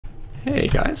Hey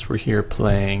guys, we're here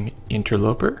playing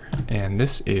Interloper, and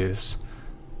this is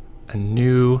a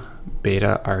new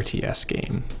beta RTS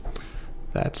game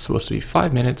that's supposed to be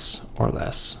 5 minutes or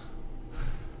less.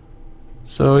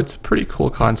 So it's a pretty cool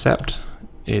concept.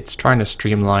 It's trying to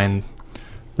streamline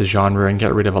the genre and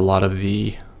get rid of a lot of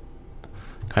the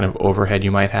kind of overhead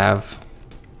you might have,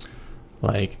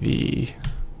 like the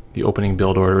opening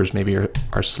build orders maybe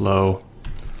are slow.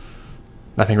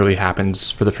 Nothing really happens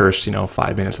for the first,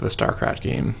 5 minutes of a StarCraft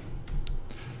game.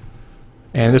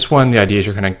 And this one, the idea is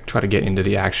you're going to try to get into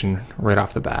the action right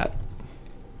off the bat.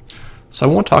 So I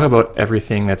won't talk about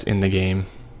everything that's in the game.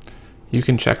 You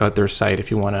can check out their site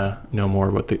if you want to know more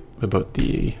about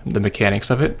the mechanics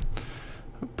of it.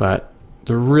 But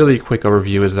the really quick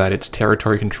overview is that it's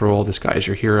territory control. This guy is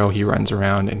your hero. He runs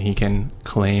around and he can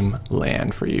claim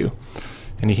land for you.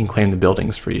 And he can claim the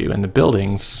buildings for you. And the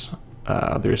buildings...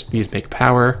 these make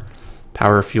power.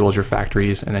 Power fuels your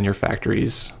factories, and then your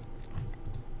factories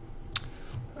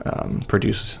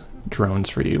produce drones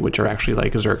for you, which are actually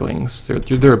like Zerglings.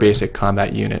 They're a basic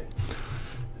combat unit.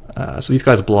 So these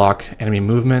guys block enemy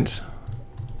movement,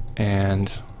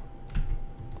 and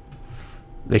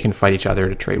they can fight each other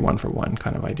to trade one for one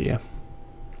kind of idea.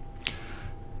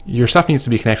 Your stuff needs to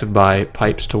be connected by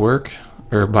pipes to work,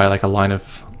 or by like a line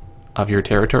of your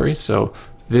territory. So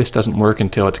this doesn't work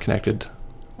until it's connected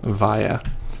via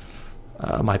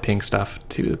my ping stuff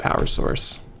to the power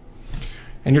source.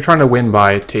 And you're trying to win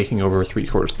by taking over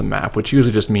 3/4 of the map, which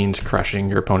usually just means crushing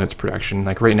your opponent's production.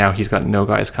 Like right now, he's got no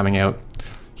guys coming out.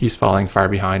 He's falling far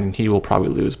behind, and he will probably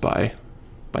lose by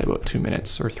about 2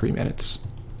 minutes or 3 minutes.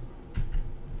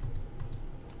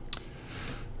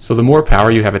 So the more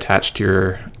power you have attached to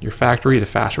your factory, the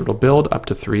faster it'll build, up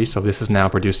to 3. So this is now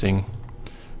producing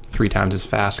 3 times as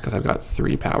fast because I've got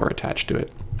 3 power attached to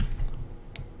it.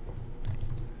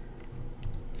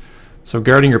 So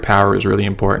guarding your power is really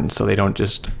important so they don't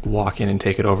just walk in and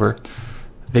take it over.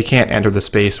 They can't enter the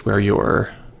space where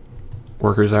your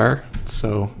workers are,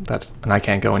 and I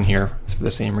can't go in here for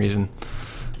the same reason.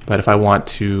 But if I want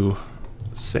to,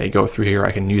 say, go through here,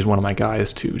 I can use one of my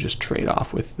guys to just trade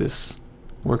off with this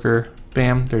worker.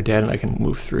 Bam, they're dead, and I can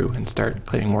move through and start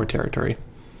claiming more territory.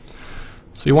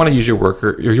 So you want to use your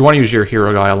worker, or you want to use your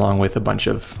hero guy along with a bunch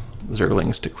of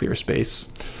Zerglings to clear space.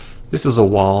 This is a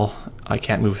wall. I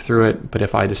can't move through it, but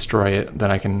if I destroy it,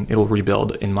 then it'll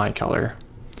rebuild in my color,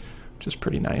 which is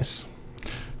pretty nice.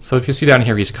 So if you see down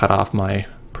here, he's cut off my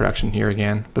production here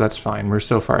again, but that's fine. We're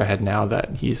so far ahead now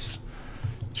that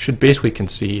should basically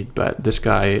concede, but this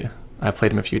guy, I've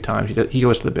played him a few times. He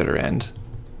goes to the bitter end.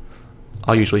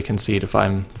 I'll usually concede if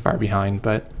I'm far behind,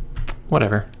 but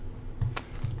whatever.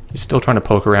 He's still trying to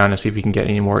poke around and see if he can get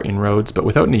any more inroads, but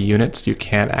without any units, you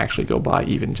can't actually go by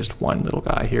even just one little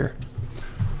guy here.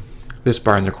 This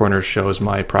bar in the corner shows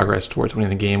my progress towards winning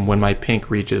the game. When my pink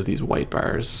reaches these white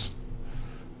bars,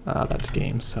 that's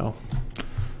game. So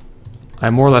I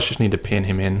more or less just need to pin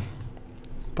him in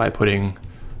by putting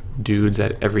dudes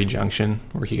at every junction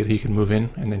where he can move in,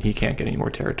 and then he can't get any more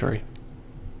territory.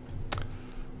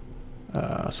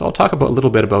 So I'll talk a little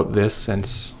bit about this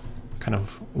since kind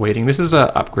of waiting. This is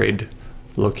a upgrade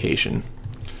location.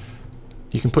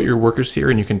 You can put your workers here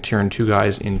and you can turn 2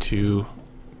 guys into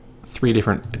 3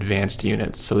 different advanced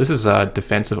units. So this is a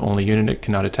defensive only unit. It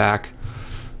cannot attack,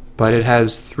 but it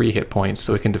has 3 hit points,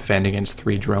 so it can defend against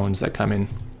 3 drones that come in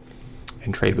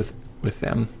and trade with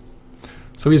them.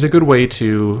 So he's a good way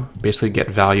to basically get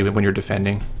value when you're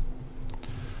defending.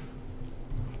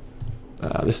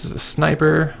 This is a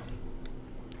sniper.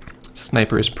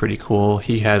 Sniper is pretty cool.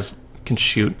 He can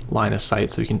shoot line of sight,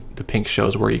 so the pink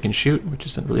shows where you can shoot, which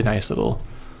is a really nice little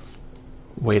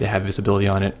way to have visibility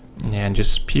on it. And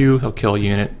just pew, he'll kill a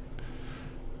unit.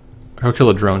 He'll kill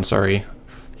a drone, sorry.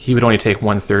 He would only take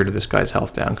 1/3 of this guy's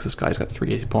health down because this guy's got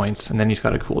 3 hit points, and then he's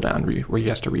got a cooldown where he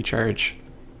has to recharge.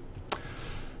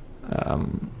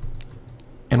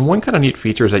 And one kind of neat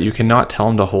feature is that you cannot tell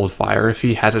him to hold fire. If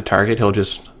he has a target, he'll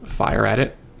just fire at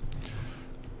it.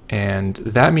 And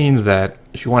that means that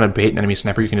if you want to bait an enemy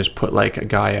sniper, you can just put like a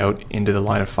guy out into the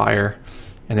line of fire,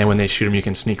 and then when they shoot him, you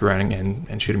can sneak around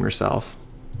and shoot him yourself.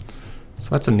 So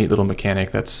that's a neat little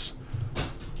mechanic that's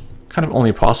kind of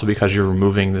only possible because you're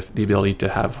removing the ability to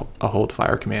have a hold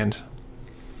fire command.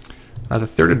 The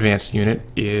 3rd advanced unit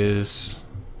is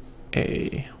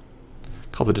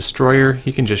called the Destroyer.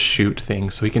 He can just shoot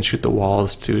things, so he can shoot the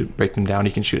walls to break them down.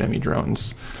 He can shoot enemy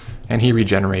drones, and he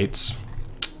regenerates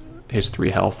his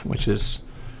 3 health, which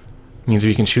means if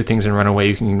you can shoot things and run away,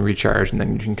 you can recharge, and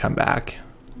then you can come back,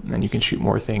 and then you can shoot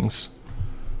more things.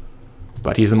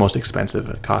 But he's the most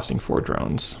expensive, costing 4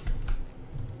 drones.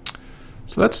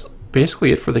 So that's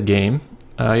basically it for the game.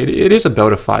 It is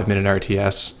about a 5-minute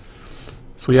RTS.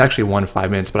 So he actually won 5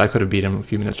 minutes, but I could have beat him a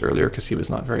few minutes earlier because he was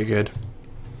not very good.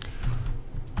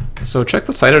 So check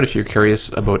the site out if you're curious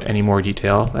about any more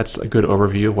detail. That's a good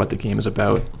overview of what the game is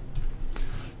about.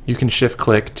 You can shift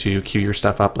click to queue your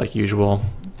stuff up like usual.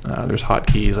 There's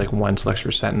hotkeys like 1 selects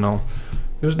your sentinel.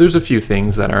 There's a few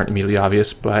things that aren't immediately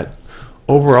obvious, but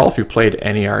overall, if you've played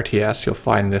any RTS, you'll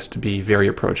find this to be very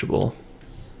approachable.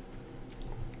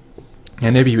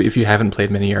 And maybe if you haven't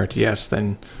played many RTS,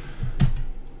 then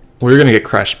well, you're going to get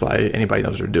crushed by anybody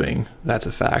knows what they're doing. That's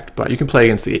a fact. But you can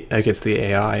play against the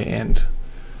AI and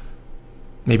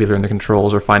maybe learn the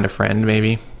controls or find a friend,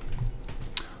 maybe.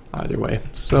 Either way.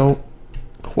 So,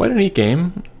 quite a neat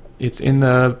game. It's in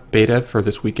the beta for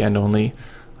this weekend only.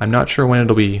 I'm not sure when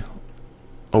it'll be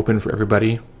open for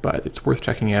everybody, but it's worth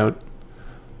checking out.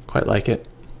 Quite like it.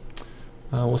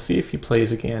 We'll see if he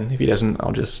plays again. If he doesn't,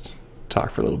 I'll just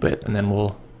talk for a little bit and then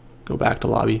we'll go back to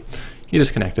lobby. He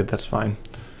disconnected, that's fine.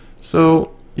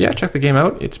 So yeah, check the game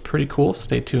out. It's pretty cool.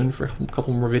 Stay tuned for a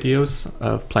couple more videos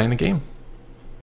of playing the game.